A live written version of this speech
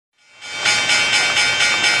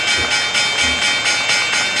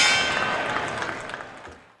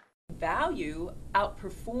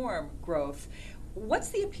outperform growth. What's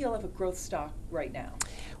the appeal of a growth stock right now?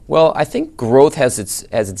 Well, I think growth has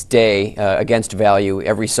its day against value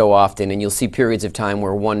every so often, and you'll see periods of time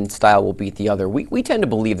where one style will beat the other. We tend to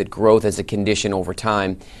believe that growth as a condition over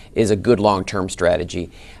time is a good long-term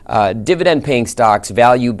strategy. Dividend-paying stocks,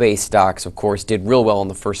 value-based stocks, of course, did real well in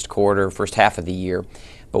the first half of the year.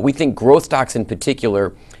 But we think growth stocks in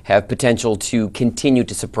particular have potential to continue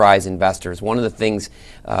to surprise investors. One of the things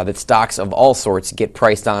that stocks of all sorts get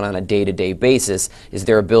priced on a day-to-day basis is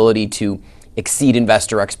their ability to exceed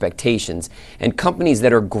investor expectations. And companies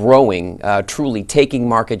that are growing, truly taking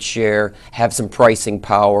market share, have some pricing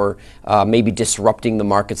power, maybe disrupting the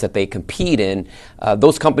markets that they compete in,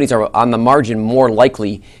 those companies are on the margin more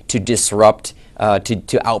likely to disrupt,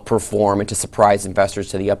 to outperform, and to surprise investors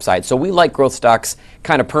to the upside. So we like growth stocks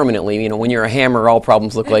kind of permanently. You know, when you're a hammer, all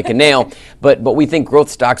problems look like a nail. But we think growth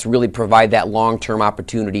stocks really provide that long-term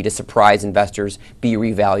opportunity to surprise investors, be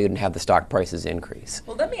revalued, and have the stock prices increase.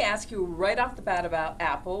 Well, let me ask you right off the bat about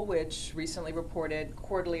Apple, which recently reported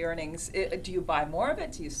quarterly earnings. Do you buy more of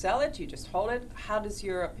it? Do you sell it? Do you just hold it? How does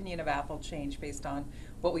your opinion of Apple change based on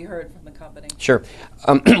what we heard from the company? Sure.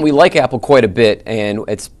 We like Apple quite a bit, and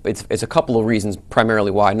it's a couple of reasons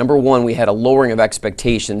primarily why. Number one, we had a lowering of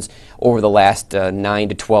expectations over the last 9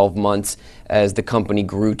 to 12 months as the company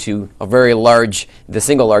grew to a very large, the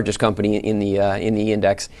single largest company in the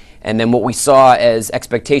index. And then what we saw as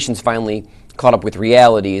expectations finally caught up with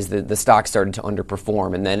reality is that the stock started to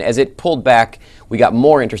underperform. And then as it pulled back, we got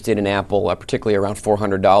more interested in Apple, particularly around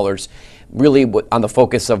 $400, really on the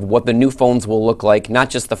focus of what the new phones will look like, not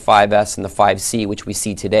just the 5S and the 5C, which we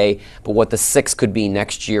see today, but what the 6 could be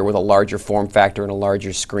next year with a larger form factor and a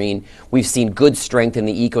larger screen. We've seen good strength in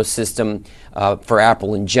the ecosystem for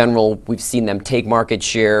Apple in general. We've seen them take market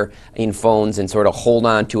share in phones and sort of hold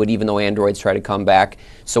on to it even though Androids try to come back.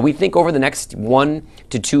 So we think over the next 1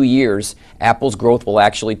 to 2 years, Apple's growth will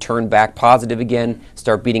actually turn back positive again,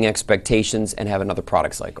 start beating expectations, and have another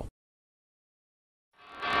product cycle.